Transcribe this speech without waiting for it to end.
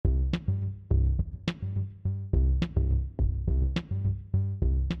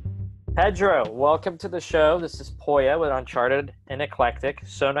Pedro, welcome to the show. This is Poya with Uncharted and Eclectic.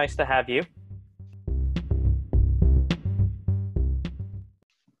 So nice to have you.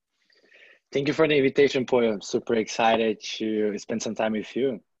 Thank you for the invitation, Poyo. I'm super excited to spend some time with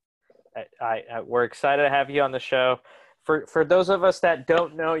you. We're excited to have you on the show. For those of us that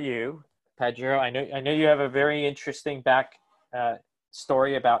don't know you, Pedro, I know you have a very interesting back uh,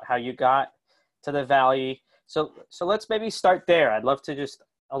 story about how you got to the Valley. So let's maybe start there. I'd love to just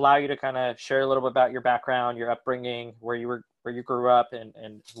allow you to kind of share a little bit about your background, your upbringing, where you grew up,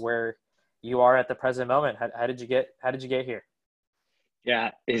 and where you are at the present moment. How did you get here?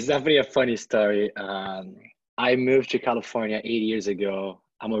 Yeah, it's definitely a funny story. I moved to California 8 years ago.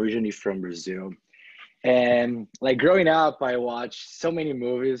 I'm originally from Brazil. And like growing up, I watched so many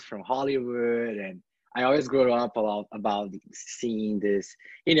movies from Hollywood, and I always grew up a lot about seeing this,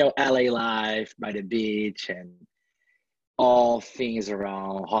 LA life by the beach and all things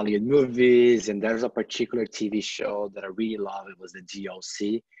around Hollywood movies. And there's a particular TV show that I really love. It was the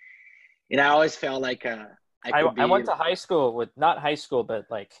GOC. And I always felt like I I could I went be. to high school with not high school, but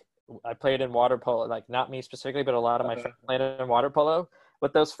like I played in water polo. Like not me specifically, but a lot of my friends uh, played in water polo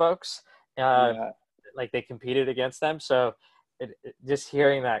with those folks. Uh, yeah, like they competed against them. So just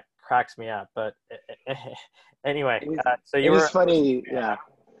hearing that cracks me up. But anyway, it is. so you It is were funny. Yeah,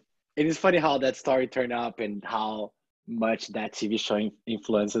 it is funny how that story turned up and how much that TV show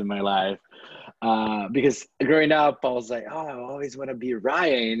influenced my life. Because growing up, I was like, oh, I always want to be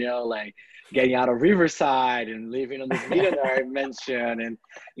Ryan. Like getting out of Riverside and living on this millionaire mansion and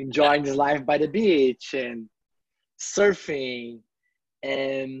enjoying this life by the beach and surfing.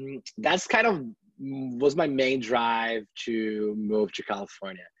 And that's kind of was my main drive to move to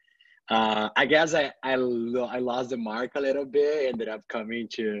California. I guess I lost the mark a little bit. Ended up coming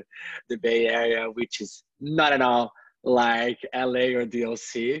to the Bay Area, which is not at all like LA or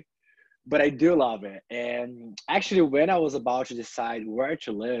DLC, but I do love it. And actually, when I was about to decide where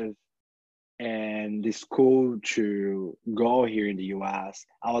to live and the school to go here in the US,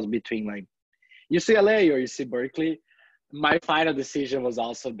 I was between like UCLA or UC Berkeley. My final decision was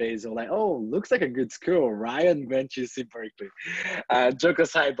also based on like, oh, looks like a good school. Ryan went to UC Berkeley. Joke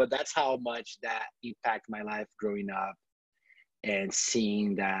aside, but that's how much that impacted my life growing up and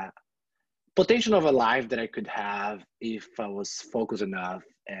seeing that potential of a life that I could have if I was focused enough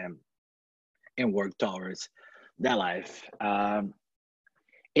and work towards that life. And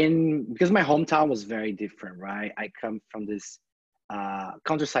because my hometown was very different, right? I come from this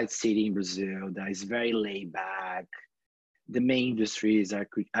countryside city in Brazil that is very laid back. The main industry is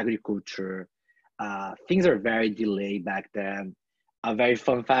agriculture. Things are very delayed back then. A very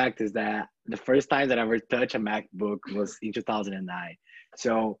fun fact is that the first time that I ever touched a MacBook was in 2009.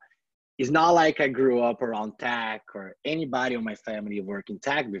 So it's not like I grew up around tech or anybody in my family worked in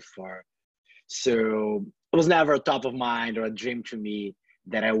tech before. So it was never a top of mind or a dream to me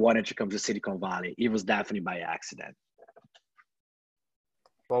that I wanted to come to Silicon Valley. It was definitely by accident.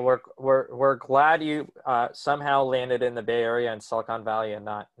 well, we're glad you somehow landed in the Bay Area and Silicon Valley and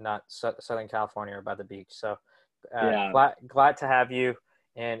not Southern California or by the beach. So Yeah. glad to have you.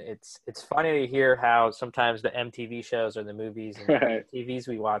 And it's funny to hear how sometimes the MTV shows or the movies and TVs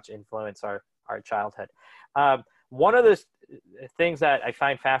we watch influence our childhood. One of the things that I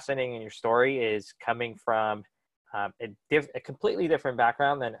find fascinating in your story is coming from a completely different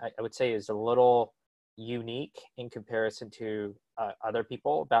background than I would say is a little unique in comparison to other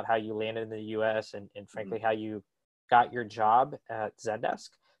people about how you landed in the U.S. and frankly how you got your job at Zendesk.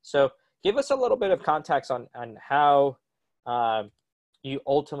 So give us a little bit of context on how you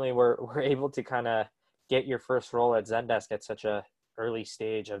ultimately were able to kind of get your first role at Zendesk at such a early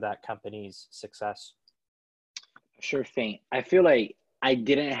stage of that company's success. Sure thing. I feel like I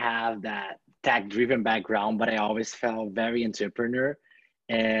didn't have that tech driven background, but I always felt very entrepreneur.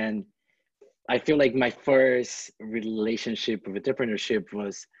 And I feel like my first relationship with entrepreneurship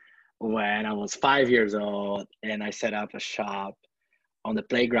was when I was 5 years old and I set up a shop on the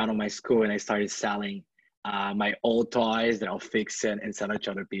playground of my school and I started selling my old toys that I'll fix and sell it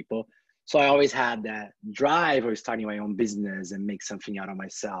to other people. So I always had that drive of starting my own business and make something out of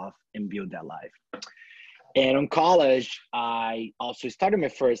myself and build that life. And in college, I also started my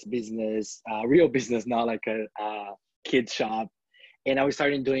first business, real business, not like a kid shop. And I was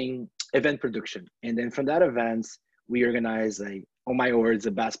starting doing event production. And then from that events, we organized like, oh my words,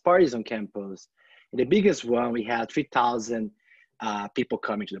 the best parties on campus. And the biggest one, we had 3,000 people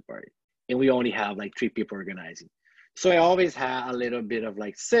coming to the party. And we only have like three people organizing. So I always had a little bit of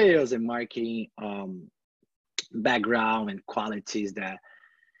like sales and marketing background and qualities that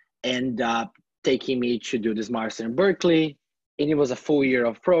end up taking me to do this master in Berkeley. And it was a full year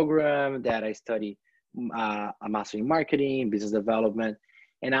of program that I studied a master in marketing, business development.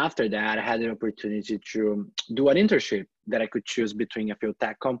 And after that, I had the opportunity to do an internship that I could choose between a few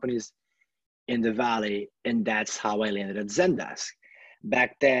tech companies in the Valley. And that's how I landed at Zendesk.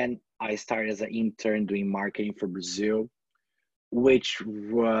 Back then, I started as an intern doing marketing for Brazil, which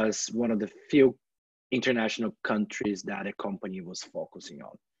was one of the few international countries that a company was focusing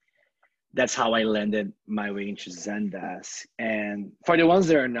on. That's how I landed my way into Zendesk. And for the ones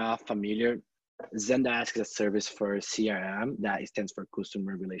that are not familiar, Zendesk is a service for CRM, that stands for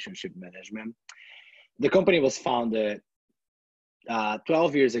Customer Relationship Management. The company was founded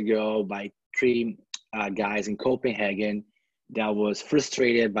 12 years ago by three guys in Copenhagen that was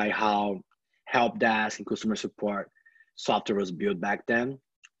frustrated by how help desk and customer support software was built back then.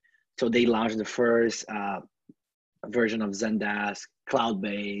 So they launched the first version of Zendesk,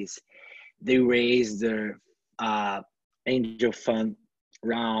 cloud-based. They raised their angel fund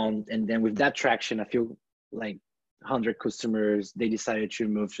round, and then with that traction, a few like 100 customers, they decided to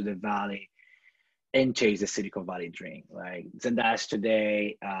move to the Valley and chase the Silicon Valley dream. Like Zendesk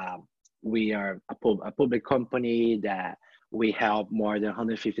today, we are a public company that we help more than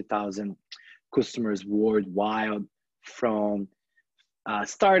 150,000 customers worldwide, from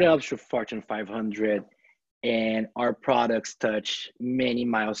startups to Fortune 500. And our products touch many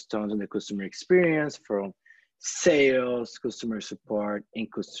milestones in the customer experience, from sales, customer support,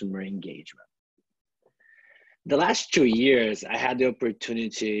 and customer engagement. The last 2 years, I had the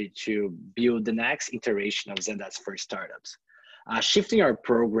opportunity to build the next iteration of Zendesk for startups, shifting our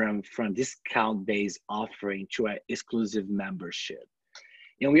program from discount-based offering to an exclusive membership.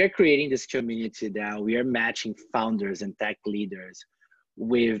 And we are creating this community that we are matching founders and tech leaders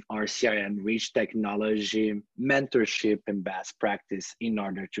with our CRM rich technology, mentorship, and best practice in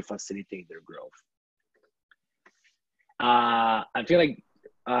order to facilitate their growth. I feel like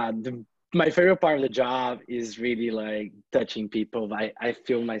my favorite part of the job is really like touching people. I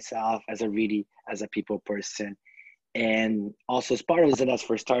feel myself as a people person. And also as part of Zendesk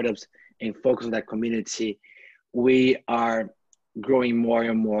for startups and focus on that community, we are growing more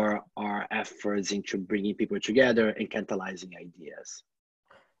and more our efforts into bringing people together and catalyzing ideas.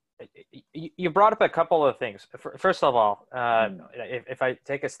 You brought up a couple of things. First of all, if I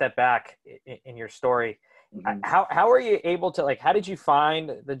take a step back in your story, how are you able to, like, how did you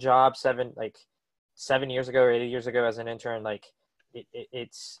find the job 7 years ago or 8 years ago as an intern? Like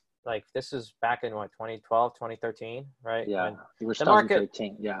it's like, this is back in what, 2012, 2013, right? Yeah, when it was the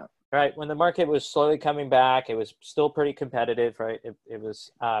 2013. Yeah. Right. When the market was slowly coming back, it was still pretty competitive, right? It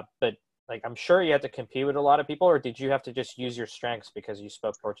was, but like, I'm sure you had to compete with a lot of people, or did you have to just use your strengths because you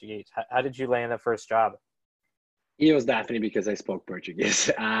spoke Portuguese? How did you land the first job? It was definitely because I spoke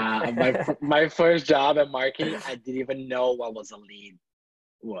Portuguese. My first job at marketing, I didn't even know what was a lead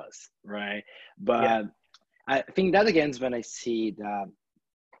was, right? But Yeah. I think that again is when I see that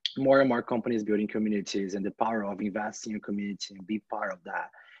more and more companies building communities and the power of investing in a community and be part of that.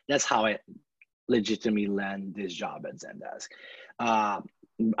 That's how I legitimately land this job at Zendesk.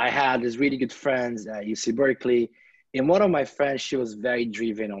 I had these really good friends at UC Berkeley. And one of my friends, she was very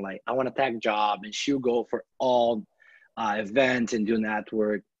driven on like, I want a tech job. And she'll go for all events and do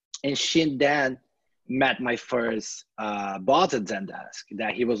network. And she then met my first boss at Zendesk,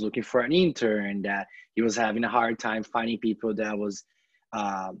 that he was looking for an intern, that he was having a hard time finding people that was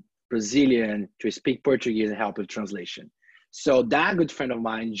Brazilian to speak Portuguese and help with translation. So that good friend of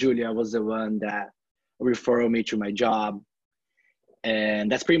mine, Julia, was the one that referred me to my job. And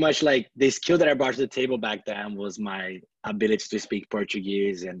that's pretty much like the skill that I brought to the table back then was my ability to speak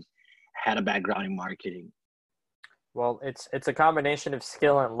Portuguese and had a background in marketing. Well, it's a combination of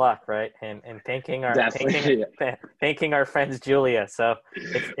skill and luck, right? And thanking our friends Julia. So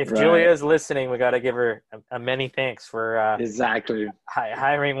if Right. Julia is listening, we got to give her a many thanks for exactly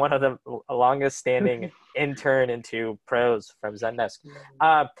hiring one of the longest standing intern into pros from Zendesk.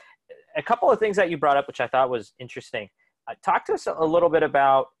 A couple of things that you brought up, which I thought was interesting. Talk to us a little bit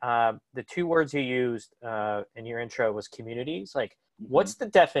about the two words you used in your intro was communities. Like, what's the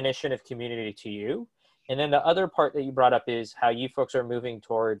definition of community to you? And then the other part that you brought up is how you folks are moving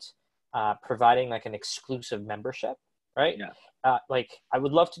towards providing like an exclusive membership, right? Yeah. Like, I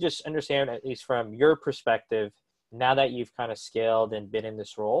would love to just understand, at least from your perspective, now that you've kind of scaled and been in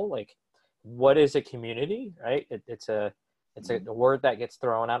this role, like, what is a community, right? It's a word that gets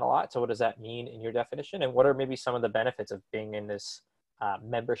thrown out a lot. So what does that mean in your definition? And what are maybe some of the benefits of being in this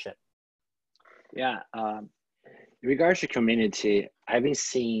membership? Yeah. In regards to community, I've been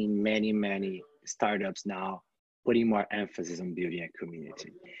seeing many startups now putting more emphasis on building a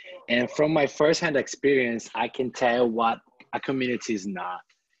community. And from my firsthand experience, I can tell what a community is not.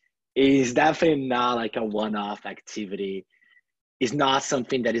 It's definitely not like a one-off activity. It's not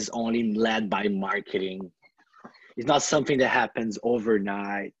something that is only led by marketing. It's not something that happens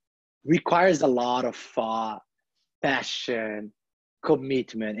overnight. Requires a lot of thought, passion,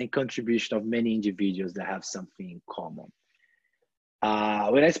 commitment, and contribution of many individuals that have something in common.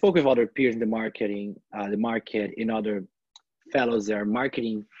 When I spoke with other peers in the market, in other fellows that are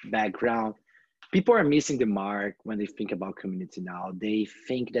marketing background, people are missing the mark when they think about community now. They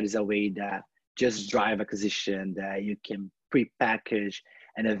think there is a way that just drive acquisition, that you can pre-package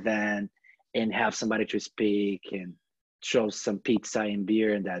an event and have somebody to speak and show some pizza and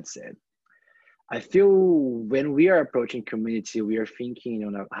beer, and that's it. I feel when we are approaching community, we are thinking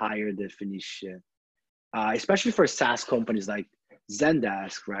on a higher definition, especially for SaaS companies like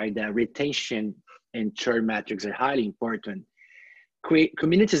Zendesk, right? That retention and churn metrics are highly important. Create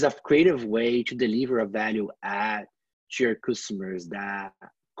communities of creative way to deliver a value add to your customers that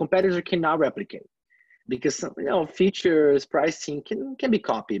competitors cannot replicate, because some, features pricing can be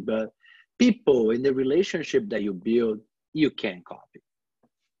copied, but people in the relationship that you build, you can copy.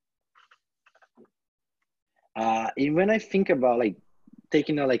 And when I think about like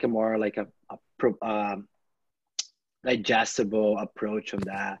taking a more like a digestible approach on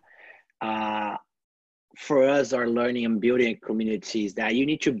that, for us, our learning and building communities, that you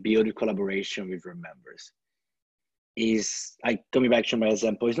need to build a collaboration with your members. Is like coming back to my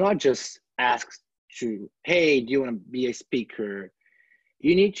example, it's not just ask to, hey, do you want to be a speaker?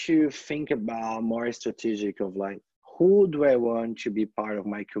 You need to think about more strategic of like, who do I want to be part of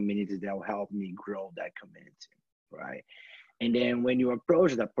my community that will help me grow that community, right? And then when you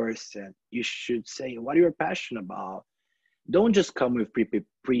approach that person, you should say what you're passionate about. Don't just come with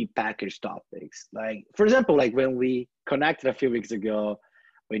pre-packaged topics. Like, for example, like when we connected a few weeks ago,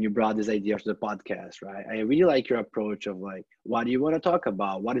 when you brought this idea to the podcast, right? I really like your approach of like, what do you want to talk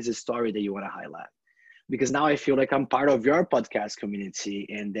about? What is the story that you want to highlight? Because now I feel like I'm part of your podcast community,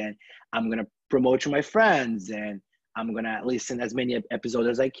 and then I'm going to promote to my friends, and I'm going to listen as many episodes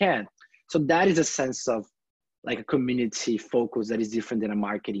as I can. So that is a sense of like a community focus that is different than a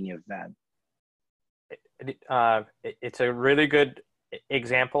marketing event. It's a really good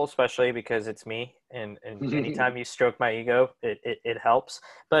example, especially because it's me, and anytime you stroke my ego, it helps.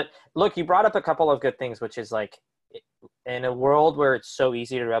 But look, you brought up a couple of good things, which is like, in a world where it's so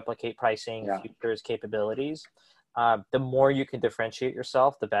easy to replicate pricing, features, capabilities, the more you can differentiate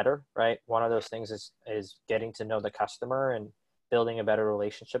yourself, the better, right? One of those things is getting to know the customer and building a better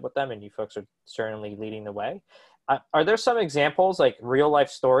relationship with them, and you folks are certainly leading the way. Are there some examples, like real life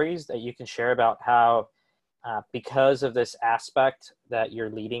stories, that you can share about how because of this aspect that you're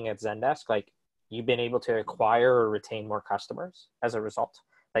leading at Zendesk, like you've been able to acquire or retain more customers as a result?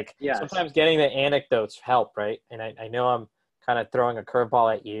 Like, yes. Sometimes getting the anecdotes help, right? And I know I'm kind of throwing a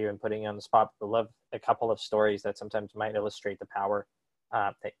curveball at you and putting you on the spot, but I love a couple of stories that sometimes might illustrate the power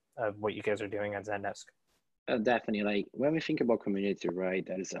of what you guys are doing at Zendesk. Definitely. Like when we think about community, right,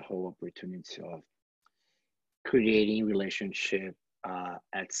 that is a whole opportunity of creating relationship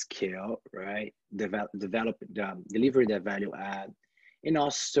at scale, right? Deliver that value add, and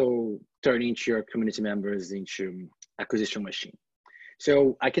also turning your community members into acquisition machine.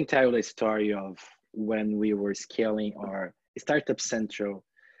 So I can tell you the story of when we were scaling our Startup Central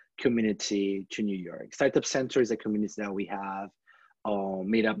community to New York. Startup Central is a community that we have on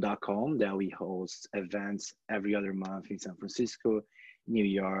meetup.com, that we host events every other month in San Francisco, New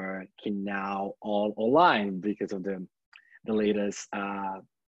York, and now all online because of the latest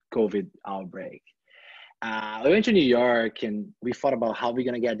COVID outbreak. We went to New York and we thought about how we're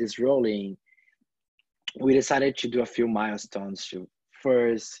going to get this rolling. We decided to do a few milestones to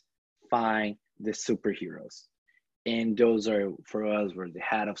first find the superheroes. And those are, for us, were the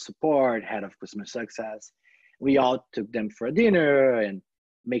head of support, head of customer success. We all took them for a dinner and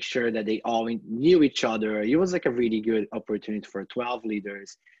make sure that they all knew each other. It was like a really good opportunity for 12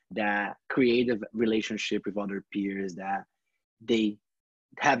 leaders that create a relationship with other peers that they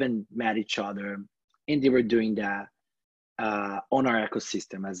haven't met each other. And they were doing that on our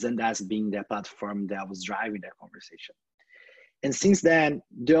ecosystem, as Zendesk being the platform that was driving that conversation. And since then,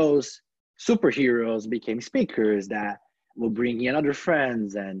 those superheroes became speakers that will bring in other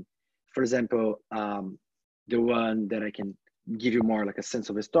friends. And for example, the one that I can give you more like a sense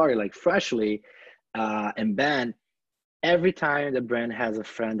of a story, like Freshly and Ben, every time the brand has a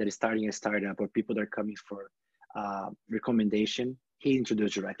friend that is starting a startup or people that are coming for recommendation, he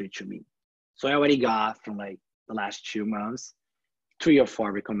introduced directly to me. So I already got from like the last 2 months, 3 or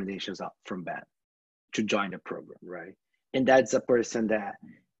 4 recommendations up from Ben to join the program, right? And that's a person that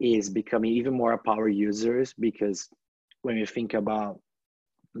is becoming even more a power users because when you think about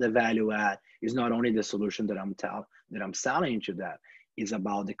the value add, is not only the solution that I'm selling to that. It's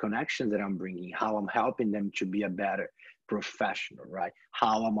about the connections that I'm bringing, how I'm helping them to be a better professional, right?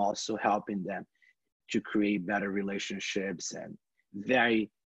 How I'm also helping them to create better relationships, and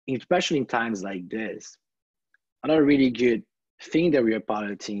especially in times like this. Another really good thing that we are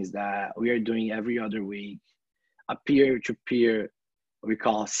piloting is that we are doing every other week a peer-to-peer, what we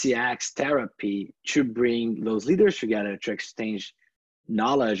call CX therapy, to bring those leaders together to exchange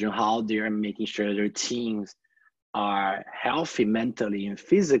knowledge on how they are making sure their teams are healthy mentally and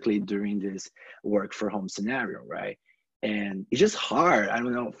physically during this work for home scenario, right? And it's just hard. I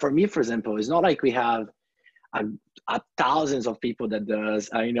don't know. For me, for example, it's not like we have thousands of people that does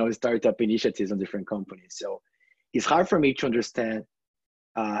startup initiatives on different companies. So it's hard for me to understand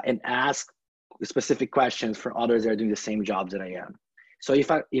and ask specific questions for others that are doing the same jobs that I am. So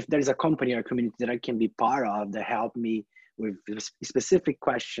if there's a company or a community that I can be part of that help me with specific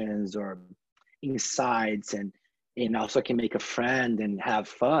questions or insights, and also can make a friend and have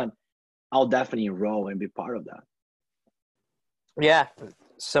fun, I'll definitely enroll and be part of that. Yeah,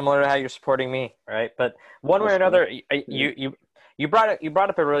 similar to how you're supporting me, right? But one way or another, you brought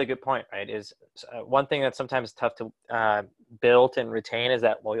up a really good point, right? Is one thing that's sometimes tough to build and retain is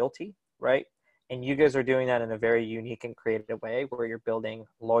that loyalty, right? And you guys are doing that in a very unique and creative way, where you're building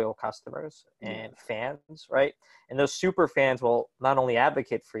loyal customers and fans, right? And those super fans will not only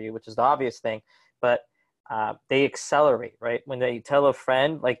advocate for you, which is the obvious thing, but they accelerate, right? When they tell a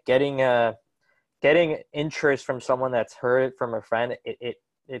friend, like getting interest from someone that's heard it from a friend,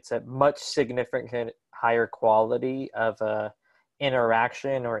 it's a much significant higher quality of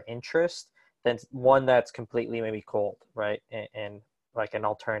interaction or interest than one that's completely maybe cold, right? And like an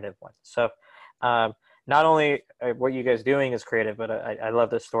alternative one. So not only what you guys doing is creative, but I love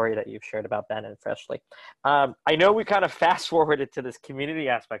the story that you've shared about Ben and Freshly. I know we kind of fast forwarded to this community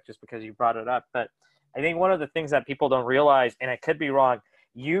aspect just because you brought it up, but I think one of the things that people don't realize, and I could be wrong,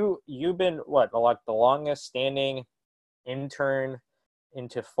 you've been the longest standing intern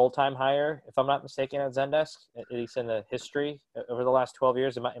into full-time hire, if I'm not mistaken, at Zendesk, at least in the history over the last 12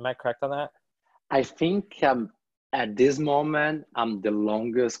 years. Am I correct on that? I think at this moment, I'm the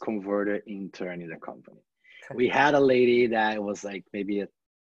longest converted intern in the company. Okay. We had a lady that was like maybe a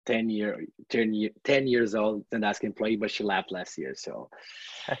 10 years old Zendesk employee, but she left last year. So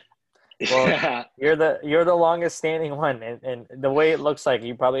well, you're the longest standing one, and the way it looks like,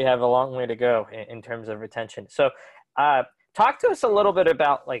 you probably have a long way to go in terms of retention. So talk to us a little bit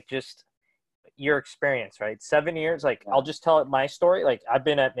about like just your experience, right? 7 years, like I'll just tell it my story. Like I've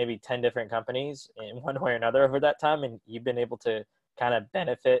been at maybe 10 different companies in one way or another over that time, and you've been able to kind of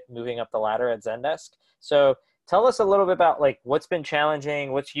benefit moving up the ladder at Zendesk. So tell us a little bit about like what's been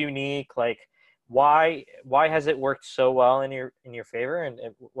challenging, what's unique, like why has it worked so well in your favor, and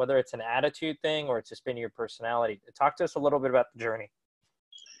whether it's an attitude thing or it's just been your personality. Talk to us a little bit about the journey.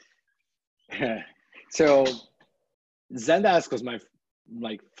 So Zendesk was my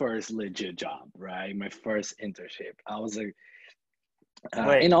first legit job, right? My first internship. I was like,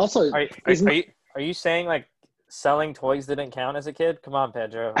 and also, are you saying like selling toys didn't count as a kid? Come on,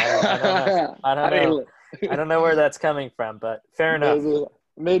 Pedro. I don't know where that's coming from, but fair enough.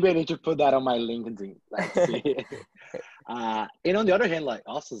 Maybe I need to put that on my LinkedIn. Let's see. And on the other hand, like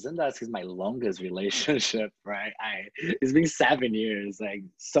also Zendesk is my longest relationship, right? It's been 7 years. Like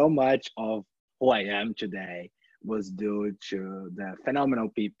so much of who I am today was due to the phenomenal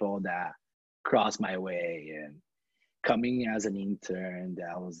people that crossed my way, and coming as an intern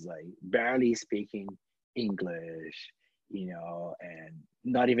that was like barely speaking English, and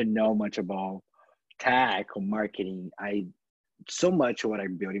not even know much about tech or marketing. So much of what I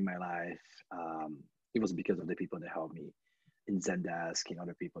built in my life, it was because of the people that helped me in Zendesk and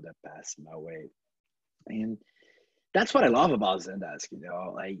other people that passed my way. And that's what I love about Zendesk,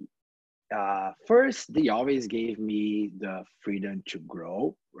 first, they always gave me the freedom to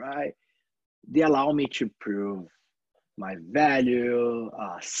grow, right? They allow me to prove my value,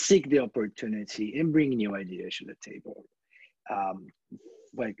 seek the opportunity, and bring new ideas to the table.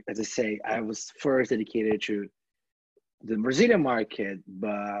 Like, as I say, I was first dedicated to the Brazilian market,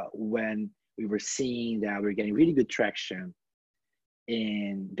 but when we were seeing that we were getting really good traction,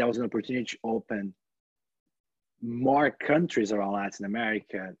 and there was an opportunity to open more countries around Latin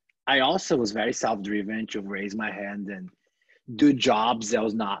America, I also was very self-driven to raise my hand and do jobs that I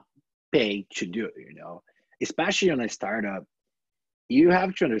was not paid to do, Especially on a startup, you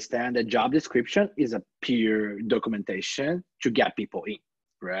have to understand that job description is a pure documentation to get people in,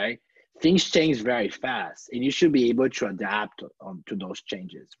 right? Things change very fast, and you should be able to adapt to those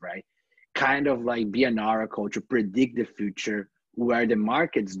changes, right? kind of like be an oracle to predict the future, where the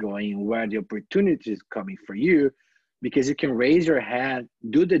market's going, where the opportunity is coming for you, because you can raise your hand,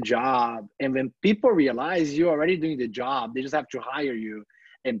 do the job, and when people realize you're already doing the job, they just have to hire you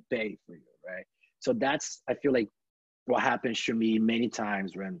and pay for you, right? So that's, I feel like, what happens to me many times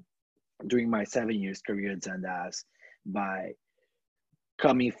when during my 7 years career at Zendesk, by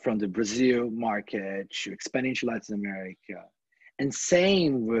coming from the Brazil market to expanding to Latin America. And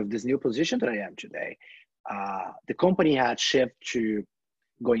same with this new position that I am today. The company had shifted to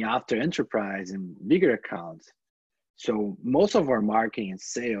going after enterprise and bigger accounts. So most of our marketing and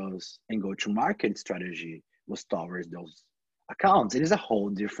sales and go-to-market strategy was towards those accounts. It is a whole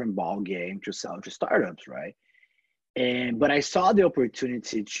different ball game to sell to startups, right? But I saw the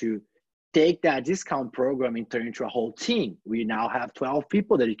opportunity to take that discount program and turn it into a whole team. We now have 12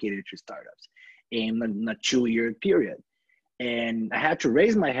 people dedicated to startups in a 2-year period. And I had to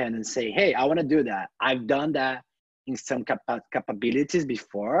raise my hand and say, hey, I want to do that. I've done that in some capabilities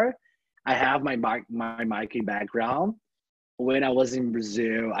before. I have my marketing background. When I was in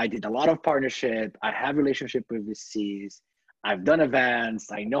Brazil, I did a lot of partnership. I have relationship with VCs. I've done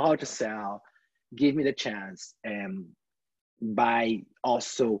events. I know how to sell. Give me the chance. And by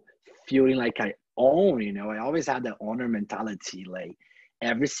also feeling like I own, I always had the owner mentality. Like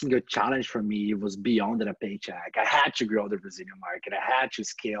every single challenge for me was beyond a paycheck. I had to grow the Brazilian market. I had to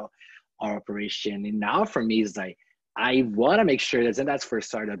scale our operation. And now for me, it's like, I want to make sure that Zendesk for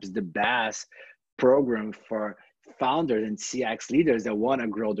Startups is the best program for founders and CX leaders that want to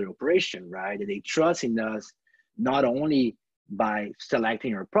grow their operation, right? That they trust in us, not only by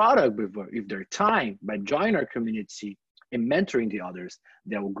selecting our product, but with their time, by joining our community and mentoring the others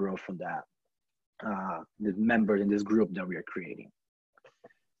that will grow from that, the members in this group that we are creating.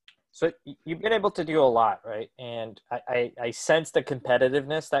 So you've been able to do a lot, right? And I sense the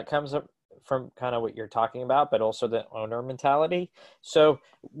competitiveness that comes up from kind of what you're talking about, but also the owner mentality. So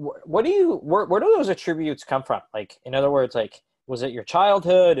where do those attributes come from? Like, in other words, like, was it your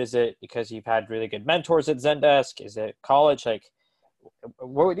childhood? Is it because you've had really good mentors at Zendesk? Is it college? Like,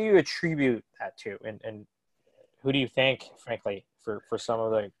 what do you attribute that to? And who do you thank, frankly, for some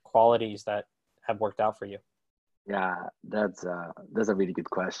of the qualities that have worked out for you? Yeah, that's a really good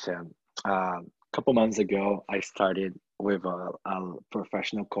question. A couple months ago, I started with a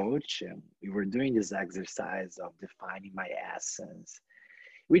professional coach, and we were doing this exercise of defining my essence,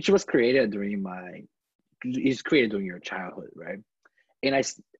 which was created during your childhood, right?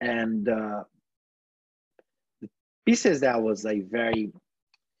 And the pieces that was like very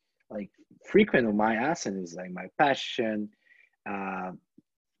like frequent of my essence is like my passion,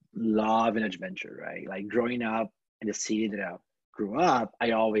 love and adventure, right? Like growing up in the city that I grew up,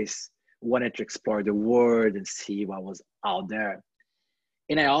 I always wanted to explore the world and see what was out there.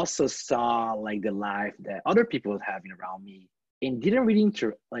 And I also saw like the life that other people were having around me and didn't really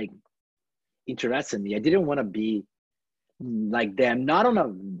interest in me. I didn't want to be like them, not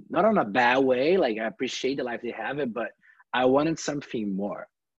on a bad way. Like I appreciate the life they have it, but I wanted something more.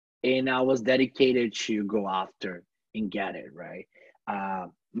 And I was dedicated to go after and get it, right?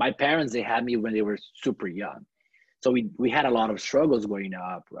 My parents, they had me when they were super young. So we had a lot of struggles growing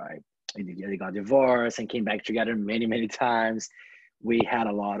up, right? They got divorced and came back together many, many times. We had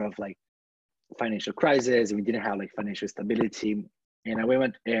a lot of like financial crisis. We didn't have like financial stability. And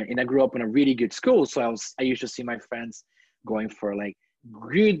I grew up in a really good school. So I used to see my friends going for like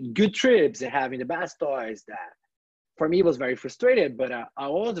good trips and having the best toys. That for me was very frustrated, but I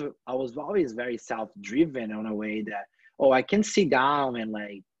was always very self-driven in a way that, oh, I can sit down and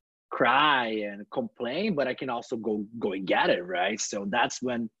like cry and complain, but I can also go and get it, right? So that's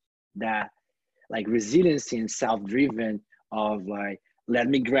when that like resiliency and self-driven of like, let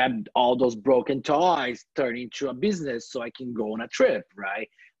me grab all those broken toys, turn into a business so I can go on a trip, right?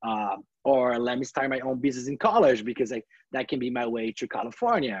 Or let me start my own business in college because that can be my way to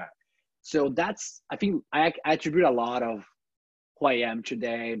California. So I think I attribute a lot of who I am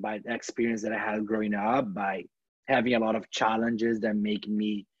today by the experience that I had growing up, by having a lot of challenges that make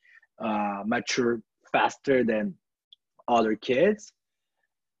me mature faster than other kids.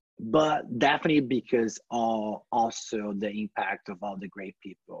 But definitely because also the impact of all the great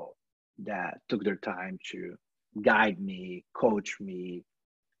people that took their time to guide me, coach me,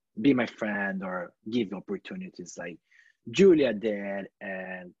 be my friend, or give opportunities like Julia did,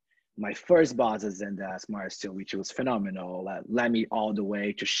 and my first boss at Zendesk, Marcio, which was phenomenal, led me all the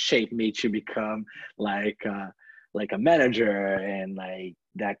way to shape me to become like a manager, and like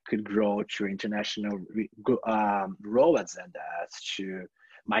that could grow to international role at Zendesk, to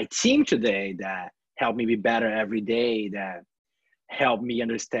my team today that help me be better every day, that help me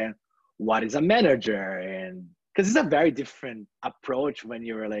understand what is a manager, and because it's a very different approach when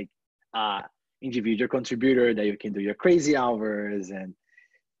you're like individual contributor that you can do your crazy hours and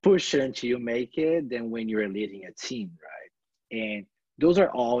push it until you make it than when you're leading a team, right? And those are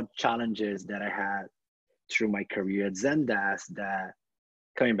all challenges that I had through my career at Zendesk, that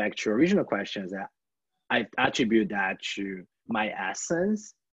coming back to your original questions, that I attribute that to my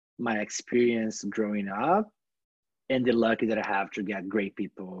essence, my experience growing up, and the luck that I have to get great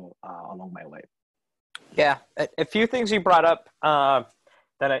people along my way. Yeah, a few things you brought up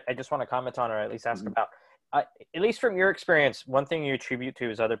that I just want to comment on, or at least ask about. At least from your experience, one thing you attribute to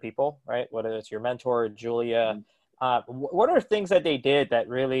is other people, right? Whether it's your mentor, Julia. What are things that they did that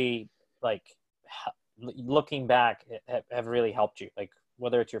really, like, looking back, have really helped you? Like,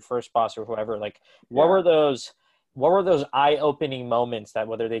 whether it's your first boss or whoever, like, what were those eye-opening moments that,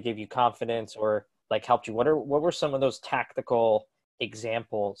 whether they gave you confidence or like helped you? What were some of those tactical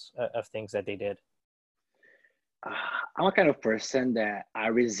examples of things that they did? I'm a kind of person that I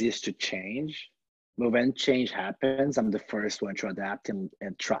resist to change, but when change happens, I'm the first one to adapt and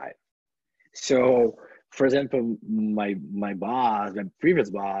try. So, for example, my boss, my previous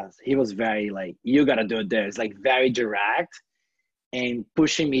boss, he was very like, you gotta do this, like very direct and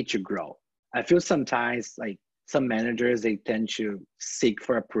pushing me to grow. I feel sometimes like some managers, they tend to seek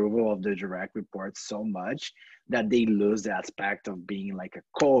for approval of the direct reports so much that they lose the aspect of being like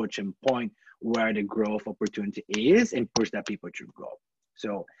a coach and point where the growth opportunity is and push that people to grow.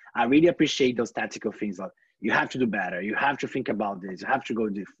 So I really appreciate those tactical things. Like, you have to do better. You have to think about this. You have to go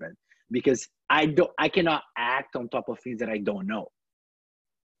different, because I cannot act on top of things that I don't know.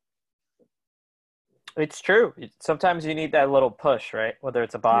 It's true. Sometimes you need that little push, right? Whether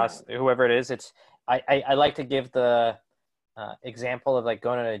it's a boss, whoever it is. I like to give the example of like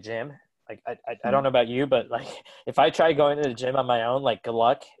going to the gym. Like, I don't know about you, but like if I try going to the gym on my own, like, good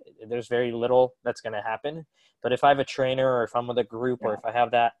luck. There's very little that's going to happen. But if I have a trainer, or if I'm with a group, or if I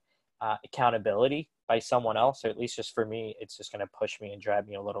have that accountability by someone else, or at least just for me, it's just going to push me and drive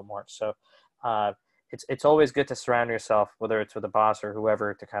me a little more. So it's always good to surround yourself, whether it's with a boss or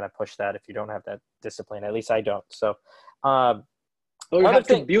whoever, to kind of push that if you don't have that discipline. At least I don't. So you have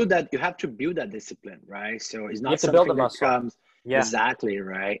to build that. You have to build that discipline, right? So it's not something that comes exactly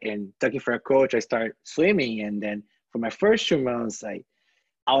right. And talking for a coach, I started swimming, and then for my first 2 months,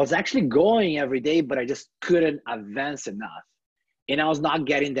 I was actually going every day, but I just couldn't advance enough, and I was not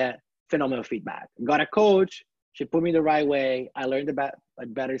getting that phenomenal feedback. Got a coach. She put me the right way. I learned about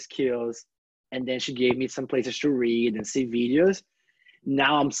better skills, and then she gave me some places to read and see videos.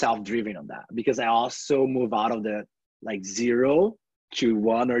 Now I'm self-driven on that, because I also move out of the like 0 to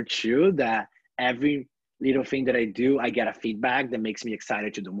 1 or 2, that every little thing that I do, I get a feedback that makes me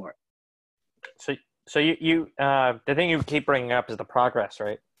excited to do more. So you the thing you keep bringing up is the progress,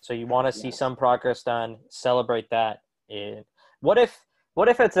 right? So you want to see some progress done, celebrate that. What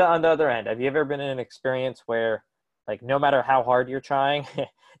if it's on the other end? Have you ever been in an experience where, like, no matter how hard you're trying,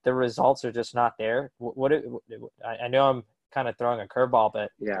 the results are just not there? I know I'm kind of throwing a curveball,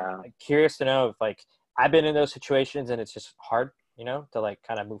 but I'm curious to know if, like, I've been in those situations and it's just hard, to like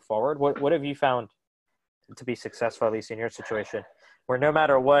kind of move forward. What have you found to be successful, at least in your situation, where no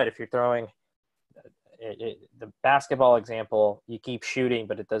matter what, if you're throwing the basketball example, you keep shooting,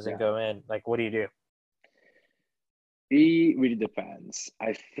 but it doesn't go in, like, what do you do? It really depends.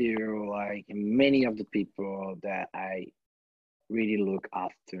 I feel like many of the people that I really look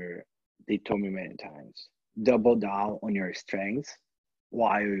after, they told me many times, double down on your strengths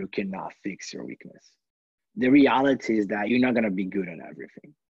while you cannot fix your weakness. The reality is that you're not going to be good at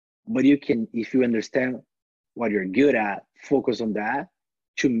everything, but you can, if you understand what you're good at, focus on that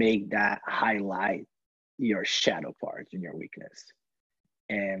to make that highlight your shadow parts and your weakness,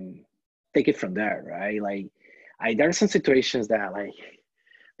 and take it from there, right? Like, there are some situations that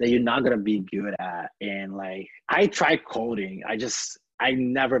you're not gonna be good at, and like, I tried coding, I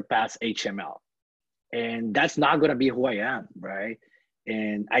never passed HTML, and that's not gonna be who I am, right?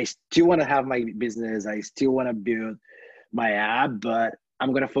 And I still want to have my business, I still want to build my app, but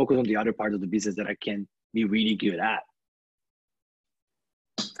I'm gonna focus on the other part of the business that I can be really good at.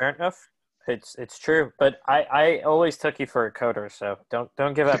 Fair enough. It's true, but I always took you for a coder, so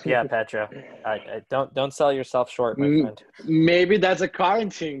don't give up yet, Petra. I don't sell yourself short, my friend. Maybe that's a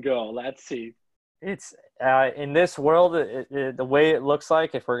quarantine goal. Let's see. It's in this world, the way it looks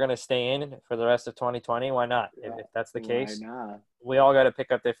like, if we're gonna stay in for the rest of 2020, why not? If that's the case, we all got to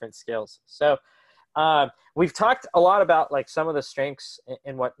pick up different skills. So we've talked a lot about like some of the strengths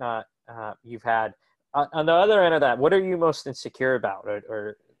and whatnot you've had. On the other end of that, what are you most insecure about,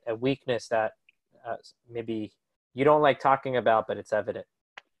 or a weakness that maybe you don't like talking about, but it's evident?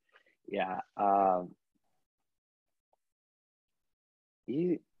 Yeah.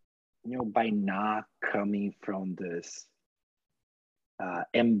 You by not coming from this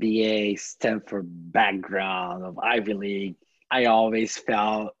MBA, Stanford background of Ivy League, I always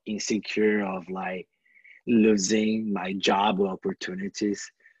felt insecure of like losing my job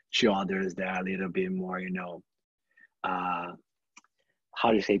opportunities to others that are a little bit more, uh, how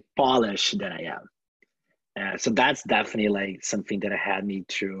do you say, polished than I am. So that's definitely like something that had me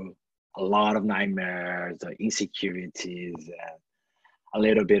through a lot of nightmares, insecurities, and a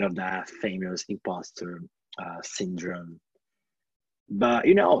little bit of that famous imposter syndrome. But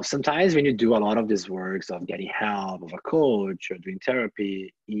sometimes when you do a lot of these works of getting help of a coach or doing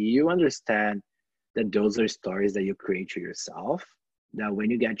therapy, you understand that those are stories that you create to yourself. That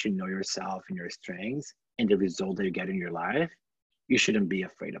when you get to know yourself and your strengths and the result that you get in your life, you shouldn't be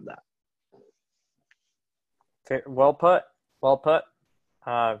afraid of that. Well put. Well put.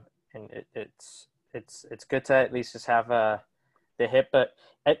 And it's good to at least just have the hip, but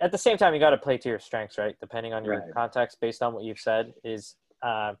at the same time, you got to play to your strengths, right? Depending on your Right. context, based on what you've said, is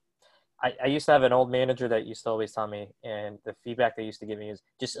I used to have an old manager that used to always tell me, and the feedback they used to give me is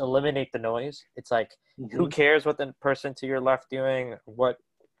just eliminate the noise. It's like, who cares what the person to your left doing, what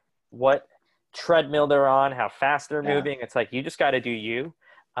treadmill they're on, how fast they're moving. It's like, you just got to do you.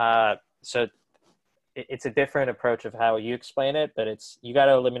 So it's a different approach of how you explain it, but you got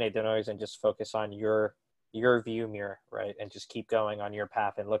to eliminate the noise and just focus on your view mirror, right? And just keep going on your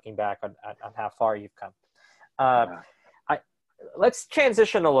path and looking back on how far you've come. Let's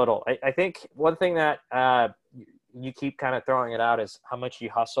transition a little. I think one thing that you keep kind of throwing it out is how much you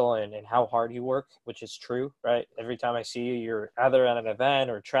hustle and how hard you work, which is true, right? Every time I see you, you're either at an event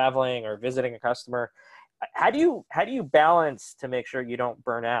or traveling or visiting a customer. How do you balance to make sure you don't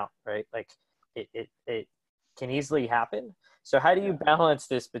burn out, right? Like it can easily happen. So how do you balance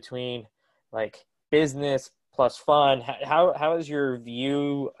this between like business plus fun? How is your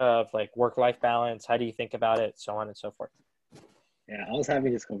view of like work-life balance? How do you think about it? So on and so forth. Yeah, I was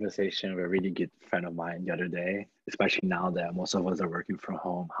having this conversation with a really good friend of mine the other day, especially now that most of us are working from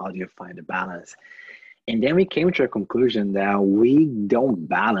home. How do you find the balance? And then we came to a conclusion that we don't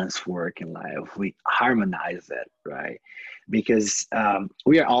balance work and life, we harmonize it, right? Because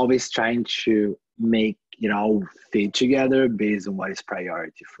we are always trying to make it all fit together based on what is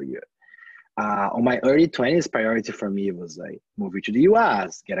priority for you. On my early 20s, priority for me was like moving to the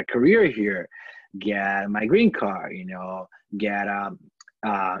US, get a career here, get my green card, get a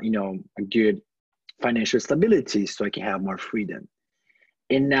good financial stability so I can have more freedom.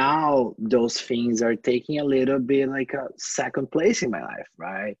 And now those things are taking a little bit like a second place in my life,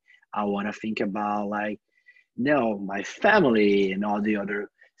 right? I want to think about like, my family and all the other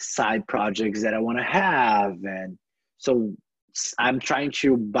side projects that I want to have. And so I'm trying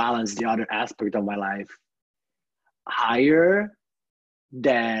to balance the other aspect of my life higher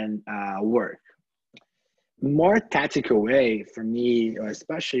than work. More tactical way for me, or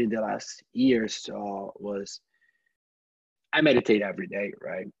especially the last year or so, was I meditate every day,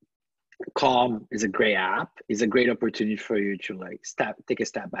 right? Calm is a great app. It's a great opportunity for you to like take a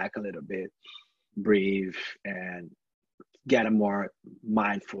step back a little bit, breathe, and get a more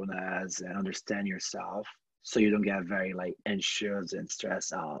mindfulness and understand yourself, so you don't get very like anxious and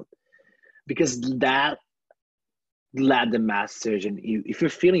stressed out. Because that led the message, and if you're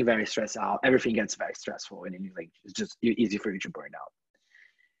feeling very stressed out, everything gets very stressful, and then it's just easy for you to burn out.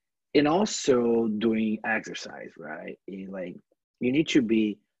 And also doing exercise, right? Like you need to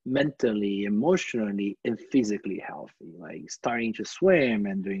be mentally, emotionally, and physically healthy. Like starting to swim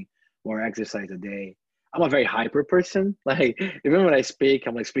and doing more exercise a day. I'm a very hyper person. Like even when I speak,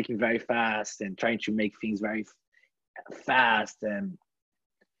 I'm like speaking very fast and trying to make things very fast, and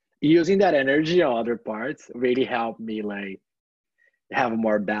using that energy on other parts really helped me like have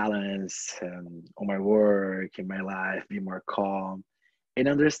more balance on my work, in my life, be more calm, and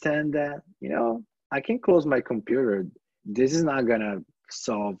understand that I can close my computer. This is not gonna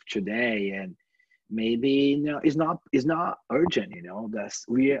solve today, and maybe it's not urgent. That's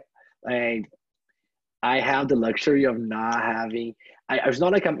we like I have the luxury of not having. It's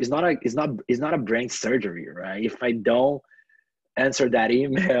not like it's not a brain surgery, right? If I don't answer that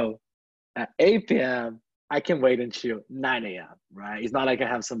email at 8 p.m., I can wait until 9 a.m., right? It's not like I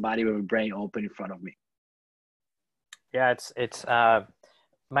have somebody with a brain open in front of me. Yeah, it's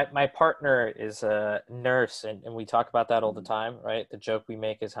my partner is a nurse, and we talk about that all the time, right? The joke we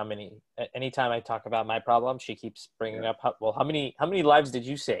make is anytime I talk about my problem, she keeps bringing up, how many lives did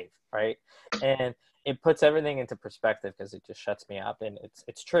you save, right? And it puts everything into perspective because it just shuts me up, and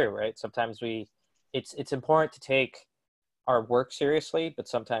it's true, right? Sometimes it's important to take our work seriously, but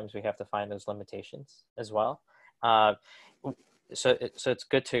sometimes we have to find those limitations as well. Uh, so it's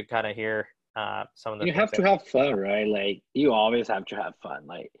good to kind of hear some of the You things have that. to have fun, right? Like you always have to have fun.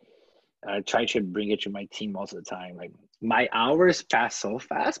 Like I try to bring it to my team most of the time. Like my hours pass so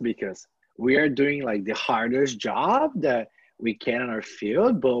fast because we are doing like the hardest job that we can in our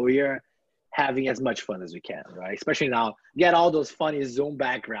field, but we are having as much fun as we can, right? Especially now, get all those funny Zoom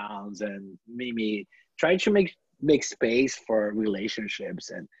backgrounds and maybe try to make space for relationships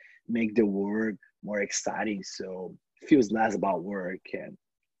and make the work more exciting so it feels less about work and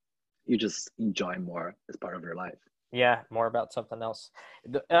you just enjoy more as part of your life. Yeah, more about something else.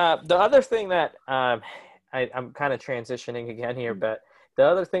 The other thing that I'm kind of transitioning again here, Mm-hmm. but the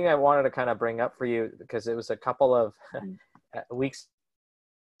other thing I wanted to kind of bring up for you, because it was a couple of weeks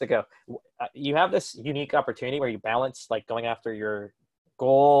ago, you have this unique opportunity where you balance like going after your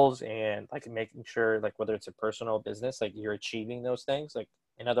goals and like making sure like whether it's a personal business, like you're achieving those things. Like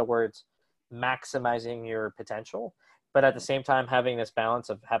in other words, maximizing your potential, but at the same time having this balance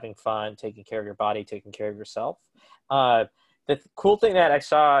of having fun, taking care of your body, taking care of yourself. Uh, the cool thing that I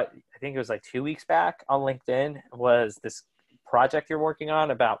saw, I think it was like 2 weeks back on LinkedIn, was this project you're working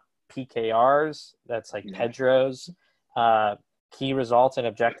on about PKRs. That's like Yeah. Pedro's uh, key results and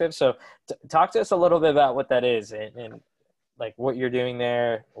objectives. So talk to us a little bit about what that is and like what you're doing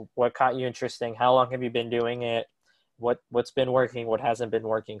there, what caught you interesting, how long have you been doing it, what's been working, what hasn't been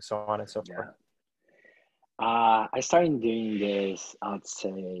working, so on and so forth. Yeah. I started doing this, I'd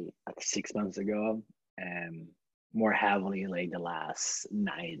say like 6 months ago, and more heavily like the last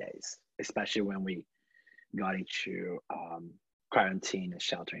 90 days, especially when we got into quarantine and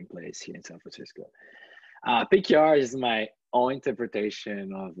shelter in place here in San Francisco. PKR is my own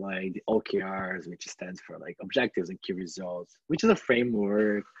interpretation of like the OKRs, which stands for like objectives and key results, which is a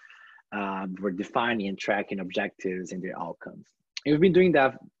framework for defining and tracking objectives and their outcomes. And we've been doing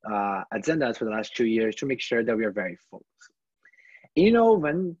that at Zendesk for the last 2 years to make sure that we are very focused. You know,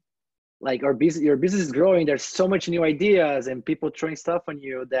 when like your business is growing, there's so much new ideas and people throwing stuff on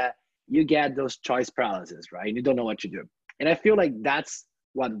you that you get those choice paralysis, right? You don't know what to do. And I feel like that's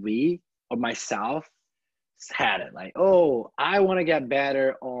what we or myself had it. Like, oh, I want to get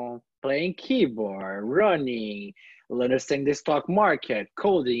better on playing keyboard, running, understanding the stock market,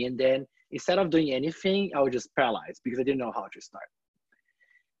 coding, and then instead of doing anything, I was just paralyzed because I didn't know how to start.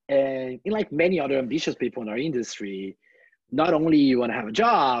 And in like many other ambitious people in our industry, not only you want to have a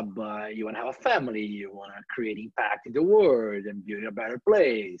job, but you want to have a family, you want to create impact in the world and build a better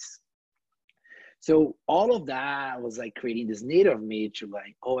place. So all of that was like creating this need of me to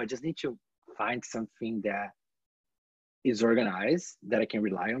like, oh, I just need to find something that is organized, that I can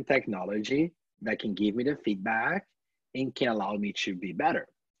rely on technology, that can give me the feedback and can allow me to be better.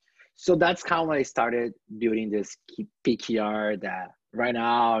 So that's how I started building this PKR that right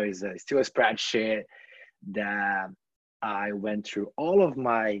now is still a spreadsheet that I went through all of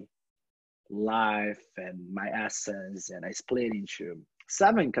my life and my essence and I split into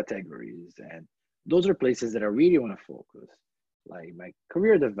 7 categories. And those are places that I really want to focus, like my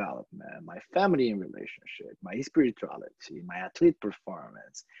career development, my family and relationship, my spirituality, my athlete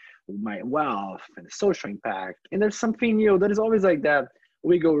performance, my wealth and social impact. And there's something new that is always like that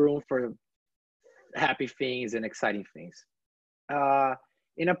wiggle room for happy things and exciting things.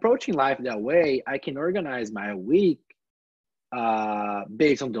 In approaching life that way, I can organize my week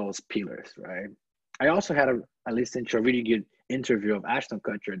based on those pillars, right? I also had I listened to a really good interview of Ashton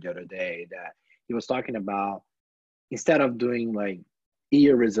Kutcher the other day that he was talking about instead of doing like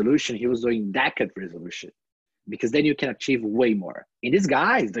year resolution, he was doing decade resolution because then you can achieve way more. And this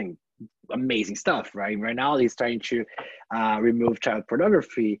guy is doing amazing stuff, right? Right now he's trying to remove child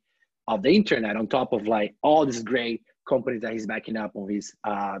pornography of the internet on top of like all these great companies that he's backing up on his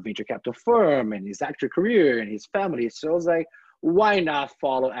venture capital firm and his actor career and his family. So I was like, why not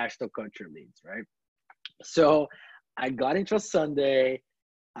follow Ashton Kutcher leads, right? So I got into a Sunday.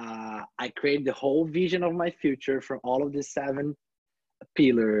 I created the whole vision of my future from all of these 7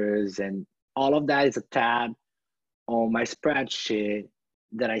 pillars, and all of that is a tab on my spreadsheet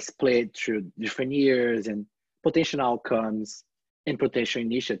that I split through different years and potential outcomes and potential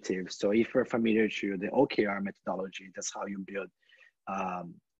initiatives. So if you're familiar to the OKR methodology, that's how you build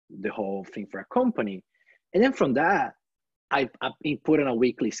the whole thing for a company. And then from that, I put on a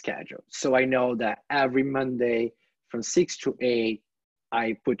weekly schedule. So I know that every Monday from 6 to 8,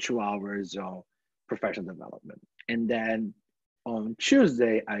 I put 2 hours on professional development. And then on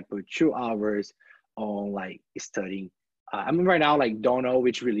Tuesday, I put 2 hours on like studying. I'm right now like don't know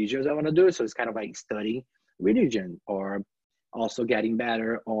which religions I want to do. So it's kind of like studying religion or also getting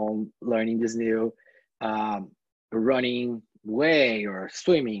better on learning this new running way or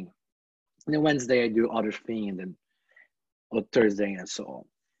swimming. And then Wednesday I do other thing, and then or Thursday and so on.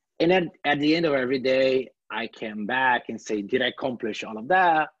 And then at the end of every day, I came back and say, did I accomplish all of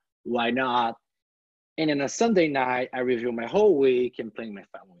that? Why not? And then on a Sunday night, I review my whole week and plan my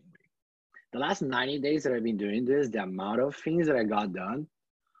following week. The last 90 days that I've been doing this, the amount of things that I got done.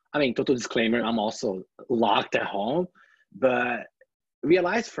 I mean, total disclaimer, I'm also locked at home, but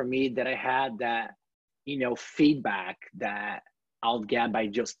realized for me that I had that, feedback that I'll get by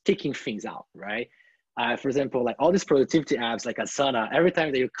just ticking things out, right? For example, like all these productivity apps like Asana, every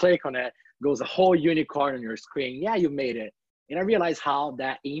time that you click on it, goes a whole unicorn on your screen. Yeah, you made it. And I realized how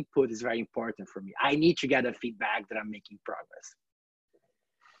that input is very important for me. I need to get a feedback that I'm making progress.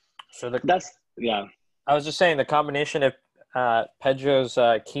 So yeah. I was just saying the combination of Pedro's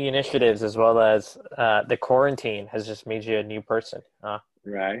key initiatives as well as the quarantine has just made you a new person.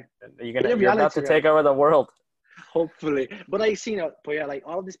 Right. You're about to take over the world. Hopefully. But I see, like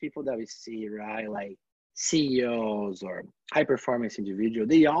all these people that we see, right? Like CEOs or high performance individuals,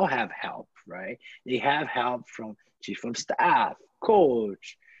 they all have help, right? They have help from chief of staff,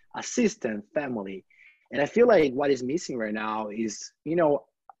 coach, assistant, family. And I feel like what is missing right now is,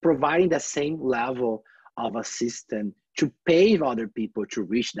 providing the same level of assistance to pave other people to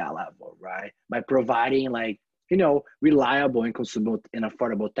reach that level, right? By providing like, reliable and consumable and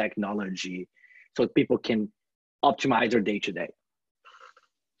affordable technology so people can optimize their day to day.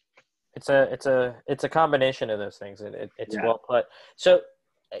 It's a combination of those things. It's well put. So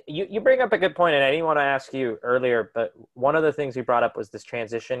you bring up a good point, and I didn't want to ask you earlier, but one of the things you brought up was this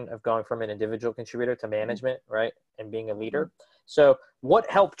transition of going from an individual contributor to management, right, and being a leader. So what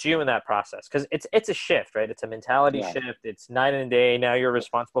helped you in that process? Because it's a shift, right? It's a mentality shift. It's night and day. Now you're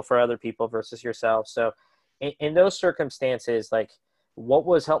responsible for other people versus yourself. So in those circumstances, like, what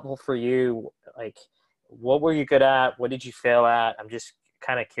was helpful for you? Like, what were you good at? What did you fail at? I'm just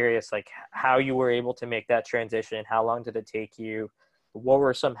kind of curious, like, how you were able to make that transition. How long did it take you? What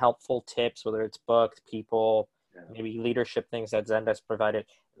were some helpful tips, whether it's books, people, maybe leadership things that Zendesk provided?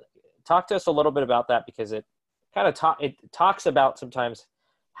 Talk to us a little bit about that, because it kind of talks about sometimes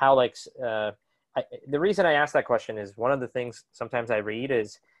how, like, the reason I ask that question is one of the things sometimes I read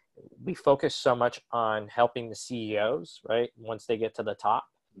is we focus so much on helping the CEOs, right? Once they get to the top,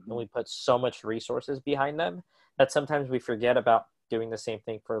 and we put so much resources behind them that sometimes we forget about doing the same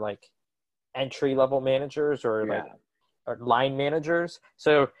thing for like entry level managers or or line managers.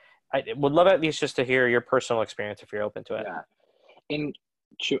 So I would love at least just to hear your personal experience if you're open to it. Yeah. And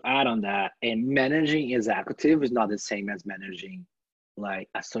to add on that, and managing executive is not the same as managing like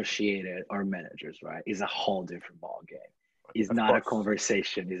associated or managers, right? It's a whole different ball game. It's not a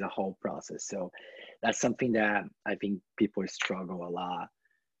conversation, it's a whole process. So that's something that I think people struggle a lot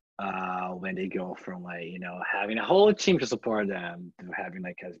when they go from like, having a whole team to support them to having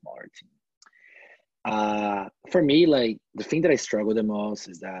like a smaller team. For me, like the thing that I struggle the most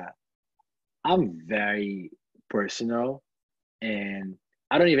is that I'm very personal and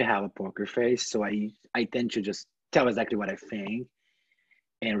I don't even have a poker face. So I tend to just tell exactly what I think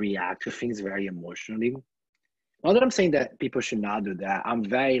and react to things very emotionally. Not that I'm saying that people should not do that. I'm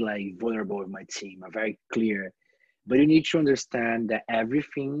very like vulnerable with my team. I'm very clear. But you need to understand that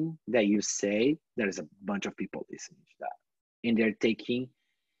everything that you say, there's a bunch of people listening to that. And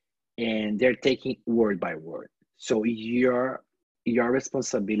they're taking word by word. So your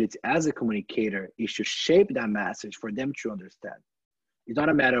responsibility as a communicator is to shape that message for them to understand. It's not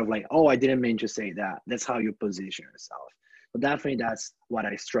a matter of like, oh, I didn't mean to say that. That's how you position yourself. But definitely that's what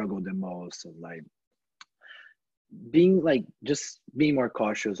I struggle the most of, like being more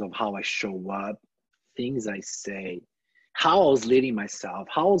cautious of how I show up, things I say, how I was leading myself,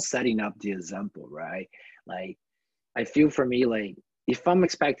 how I was setting up the example, right? Like, I feel for me, like, if I'm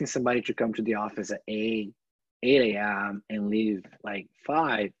expecting somebody to come to the office at 8 a.m. and leave like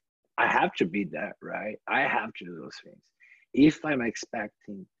 5, I have to be there, right? I have to do those things. If I'm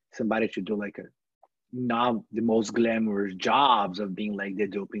expecting somebody to do like not the most glamorous jobs of being like the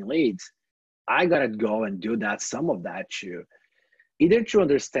doping leads, I gotta go and do that, some of that too. Either to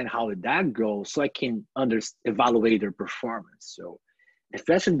understand how that goes so I can evaluate their performance. So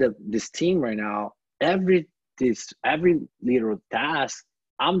especially this team right now, every little task,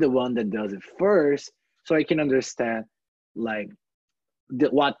 I'm the one that does it first so I can understand like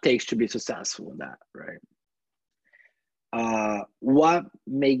what takes to be successful in that, right? What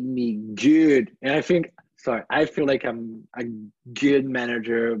made me good, and I feel like I'm a good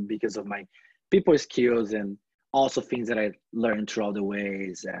manager because of my people skills and also things that I learned throughout the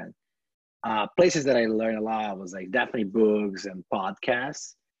ways, and places that I learned a lot was like definitely books and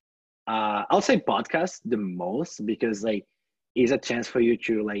podcasts. I'll say podcast the most because like it's a chance for you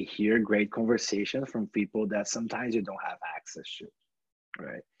to like hear great conversation from people that sometimes you don't have access to,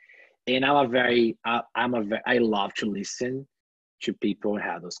 right? And I love to listen to people and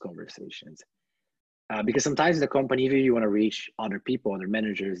have those conversations because sometimes in the company, if you want to reach other people, other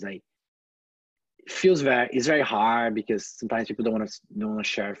managers, like it's very hard because sometimes people don't want to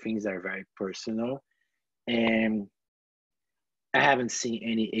share things that are very personal, and I haven't seen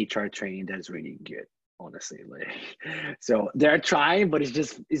any HR training that's really good, honestly. Like, so they're trying, but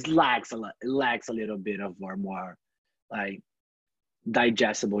it lacks a lot. It lacks a little bit of more like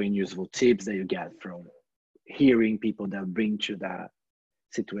digestible and useful tips that you get from hearing people that bring to that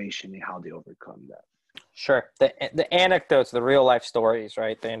situation and how they overcome that. Sure. The anecdotes, the real life stories,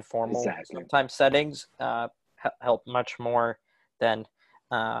 right? The informal Exactly. sometimes settings help much more than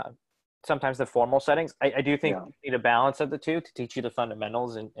sometimes the formal settings. I do think you need a balance of the two to teach you the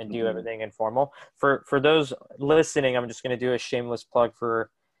fundamentals and do everything informal. For those listening, I'm just going to do a shameless plug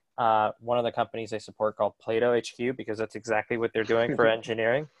for one of the companies I support called Plato HQ, because that's exactly what they're doing for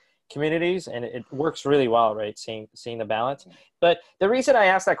engineering communities, and it works really well, right? Seeing the balance. But the reason I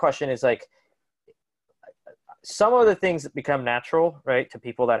asked that question is like, some of the things that become natural, right, to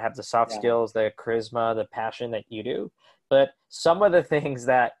people that have the soft skills, the charisma, the passion that you do. But some of the things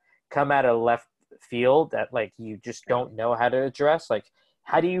that come out of left field that like you just don't know how to address, like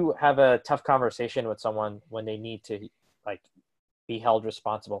how do you have a tough conversation with someone when they need to like be held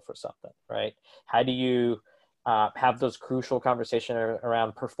responsible for something, right? How do you have those crucial conversations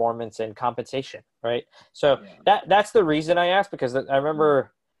around performance and compensation, right? So that's the reason I asked, because I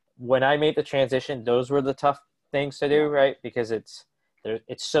remember when I made the transition, those were the tough things to do, right? Because it's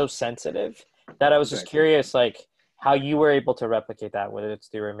so sensitive that I was just curious, like how you were able to replicate that, whether it's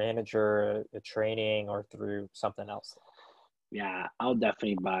through a manager, a training, or through something else. Yeah, I'll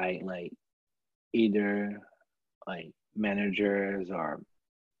definitely buy like either like managers or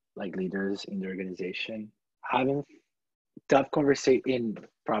like leaders in the organization having tough conversation in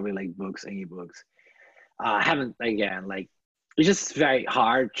probably like books and ebooks. Haven't again like it's just very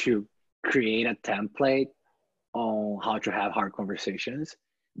hard to create a template on how to have hard conversations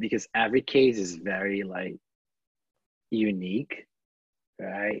because every case is very like unique,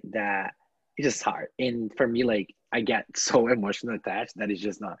 right? That it's just hard. And for me, like I get so emotional attached that it's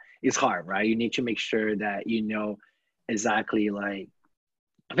just not. It's hard, right? You need to make sure that you know exactly like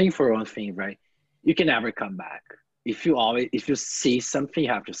I think for one thing, right? You can never come back. If you see something, you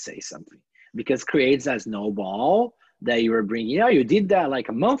have to say something because creates that snowball that you were bringing. Yeah, you did that like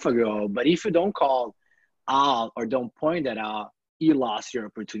a month ago, but if you don't call out or don't point that out, you lost your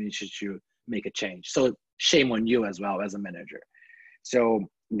opportunity to make a change. So shame on you as well as a manager. So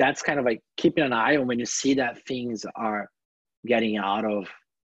that's kind of like keeping an eye on when you see that things are getting out of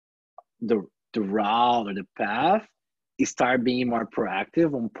the route or the path, you start being more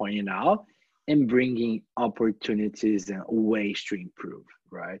proactive on pointing out and bringing opportunities and ways to improve,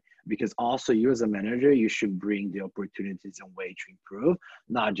 right? Because also you as a manager, you should bring the opportunities and way to improve,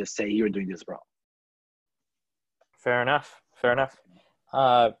 not just say you're doing this wrong. Fair enough. Fair enough.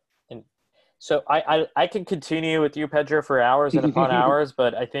 And so I can continue with you, Pedro, for hours and upon hours,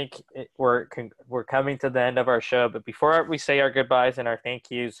 but I think we're coming to the end of our show. But before we say our goodbyes and our thank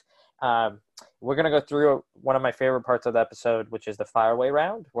yous, we're going to go through one of my favorite parts of the episode, which is the fireaway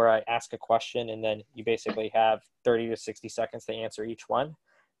round, where I ask a question and then you basically have 30 to 60 seconds to answer each one.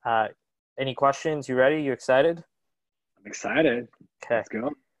 Any questions? You ready? You excited? I'm excited. Okay. Let's go.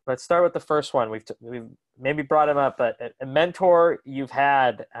 Let's start with the first one. We've maybe brought him up, but a mentor you've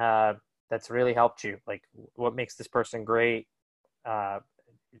had that's really helped you. Like, what makes this person great?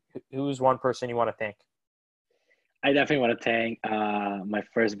 Who's one person you want to thank? I definitely want to thank my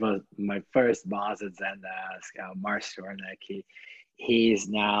first boss at Zendesk, Marcio Arnecki. He is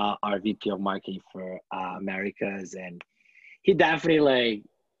now our VP of marketing for Americas, and he definitely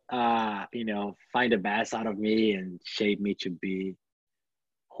find the best out of me and shape me to be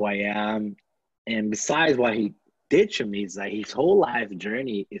who I am. And besides what he did to me, is like his whole life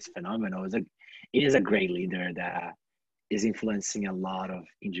journey is phenomenal. He is a great leader that is influencing a lot of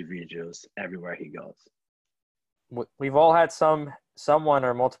individuals everywhere he goes. We've all had someone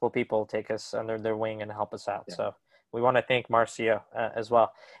or multiple people take us under their wing and help us out. Yeah. So we want to thank Marcio as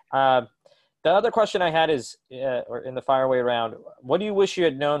well. The other question I had is, or in the fireaway round, what do you wish you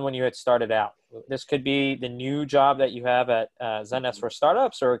had known when you had started out? This could be the new job that you have at Zendesk for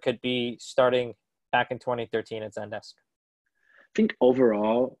startups, or it could be starting back in 2013 at Zendesk. I think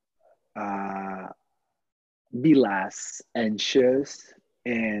overall, be less anxious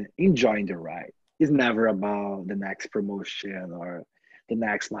and enjoying the ride. It's never about the next promotion or the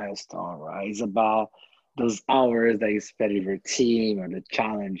next milestone, right? It's about those hours that you spend with your team, or the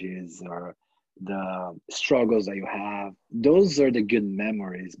challenges, or the struggles that you have. Those are the good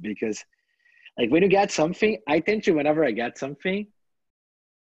memories, because like when you get something, I tend to, whenever I get something,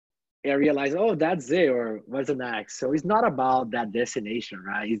 I realize, oh, that's it, or what's the next? So it's not about that destination,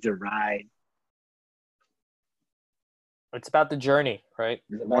 right? It's the ride. It's about the journey, right?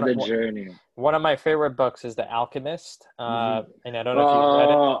 It's about the journey. One of my favorite books is The Alchemist, Mhm. and I don't know if you've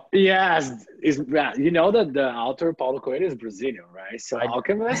read it. Yes, you know that the author Paulo Coelho is Brazilian, right? So I,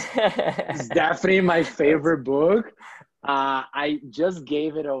 Alchemist is definitely my favorite book. I just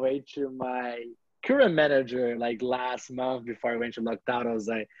gave it away to my current manager like last month before I went to lockdown. I was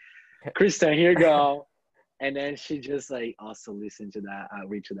like, Kristen, here you go. And then she just like also listened to that. I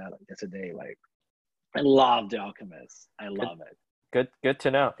read to that like yesterday. Like, I love The Alchemist. I love it. Good to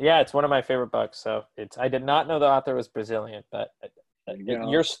know. Yeah, it's one of my favorite books. So I did not know the author was Brazilian, but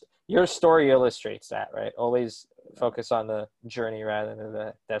your story illustrates that, right? Always focus on the journey rather than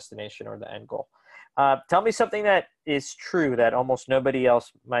the destination or the end goal. Tell me something that is true that almost nobody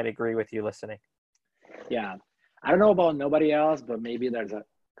else might agree with you listening. Yeah, I don't know about nobody else, but maybe there's a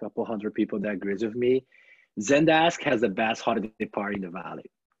couple hundred people that agrees with me. Zendesk has the best holiday party in the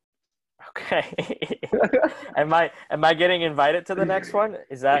valley. Okay. Am I getting invited to the next one?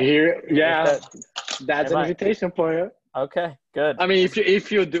 Is that here? Yeah, that's an I? invitation for you. Okay, good. I mean,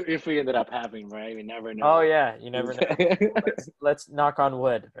 if we ended up having, right? We never know. Oh yeah, you never know. Let's knock on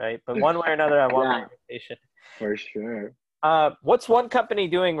wood, right? But one way or another, I want my invitation. For sure. What's one company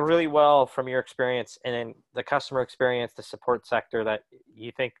doing really well from your experience and in the customer experience, the support sector, that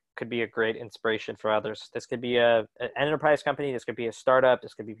you think could be a great inspiration for others? This could be an enterprise company. This could be a startup.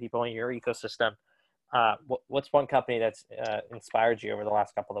 This could be people in your ecosystem. What's one company that's inspired you over the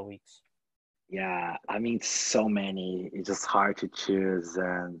last couple of weeks? Yeah, I mean, so many. It's just hard to choose,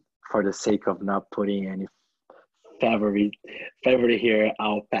 and for the sake of not putting any favorite favorite here,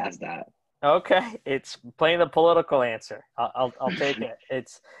 I'll pass that. Okay, it's playing the political answer. I'll take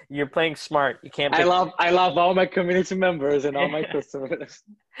it. You're playing smart. You can't pick. I love all my community members and all my customers.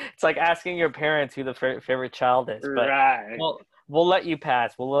 It's like asking your parents who the favorite child is, but Right. we'll let you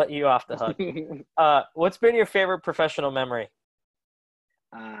pass. We'll let you off the hook. What's been your favorite professional memory?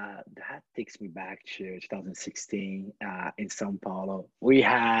 That takes me back to 2016 in Sao Paulo. We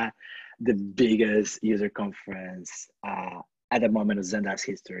had the biggest user conference at the moment of Zendesk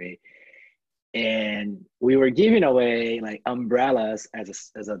history. And we were giving away like umbrellas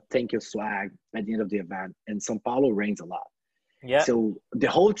as a thank you swag at the end of the event. And Sao Paulo rains a lot. Yeah. So the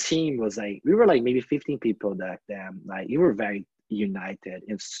whole team was like, we were like maybe 15 people back then. Like, you were very united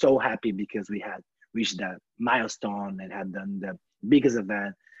and so happy because we had reached that milestone and had done the biggest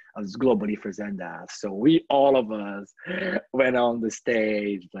event of globally for Zendesk. So we, all of us, went on the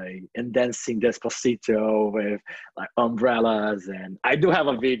stage like and dancing Despacito with like umbrellas. And I do have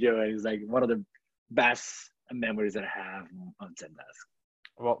a video, and it's like one of the best memories that I have on Zendesk.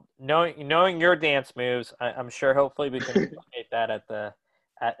 Well, knowing your dance moves, I'm sure hopefully we can replicate that at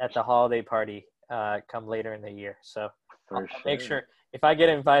the holiday party come later in the year. So I'll make sure if I get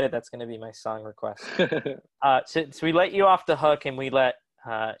invited, that's going to be my song request. Since we let you off the hook and we let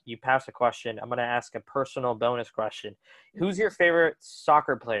you pass a question, I'm going to ask a personal bonus question. Who's your favorite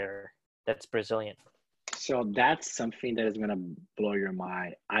soccer player that's Brazilian? So that's something that is going to blow your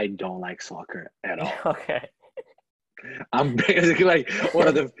mind. I don't like soccer at all. Okay. I'm basically like one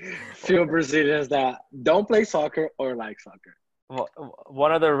of the few Brazilians that don't play soccer or like soccer. Well,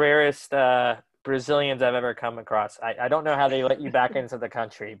 one of the rarest Brazilians I've ever come across. I don't know how they let you back into the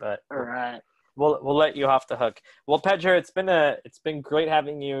country, but all right. We'll let you off the hook. Well, Pedro, it's been great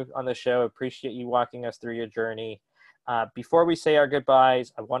having you on the show. Appreciate you walking us through your journey. Before we say our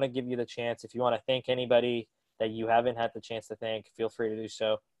goodbyes, I want to give you the chance. If you want to thank anybody that you haven't had the chance to thank, feel free to do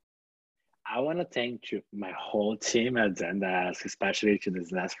so. I want to thank my whole team at Zendesk, especially to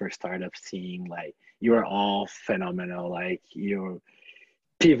this last first startup team. Like, you are all phenomenal. Like, you're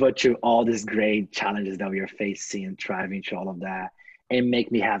pivot to all these great challenges that we are facing and thriving to all of that, and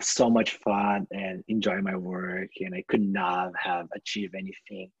make me have so much fun and enjoy my work. And I could not have achieved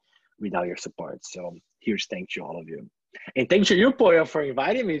anything without your support. So huge thanks to all of you. And thanks to you, Poya, for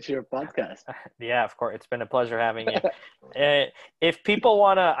inviting me to your podcast. Yeah, of course. It's been a pleasure having you. If people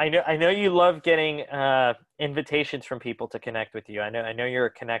want to, I know you love getting invitations from people to connect with you. I know you're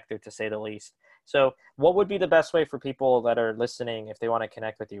a connector, to say the least. So what would be the best way for people that are listening, if they want to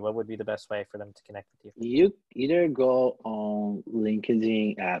connect with you? What would be the best way for them to connect with you? You either go on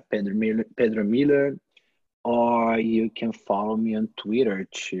LinkedIn at Pedro Miller, or you can follow me on Twitter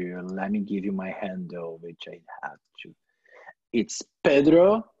too. Let me give you my handle, which I have to. It's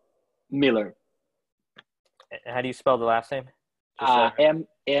Pedro Miller. How do you spell the last name? Muller.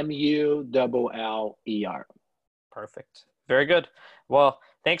 Perfect. Very good. Well,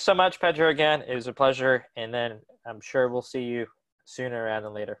 thanks so much, Pedro, again. It was a pleasure. And then I'm sure we'll see you sooner rather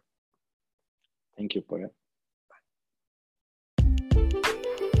than later. Thank you, Pedro.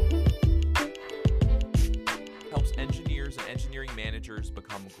 Helps engineers and engineering managers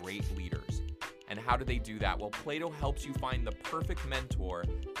become great leaders. And how do they do that? Well, Plato helps you find the perfect mentor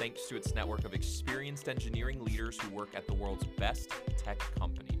thanks to its network of experienced engineering leaders who work at the world's best tech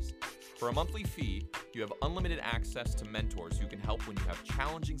companies. For a monthly fee, you have unlimited access to mentors who can help when you have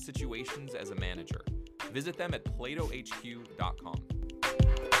challenging situations as a manager. Visit them at platohq.com.